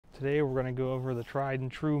Today we're going to go over the tried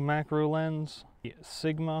and true macro lens, the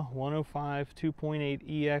Sigma 105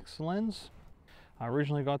 2.8 EX lens. I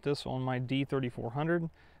originally got this on my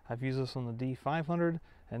D3400. I've used this on the D500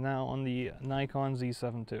 and now on the Nikon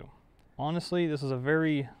Z7 II. Honestly, this is a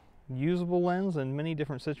very usable lens in many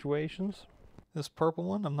different situations. This purple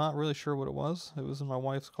one, I'm not really sure what it was. It was in my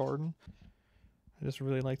wife's garden. I just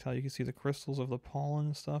really liked how you can see the crystals of the pollen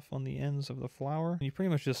and stuff on the ends of the flower. You pretty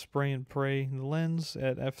much just spray and pray the lens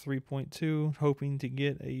at f3.2, hoping to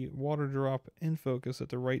get a water drop in focus at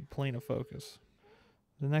the right plane of focus.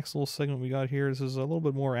 The next little segment we got here, this is a little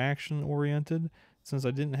bit more action oriented. Since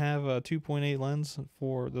I didn't have a 2.8 lens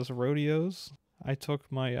for this rodeos, I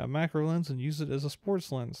took my macro lens and used it as a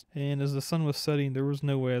sports lens. And as the sun was setting, there was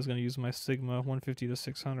no way I was going to use my Sigma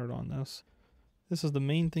 150-600 on this. This is the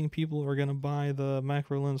main thing people are going to buy the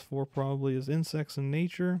macro lens for, probably, is insects and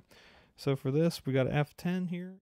nature. So for this, we got f10 here.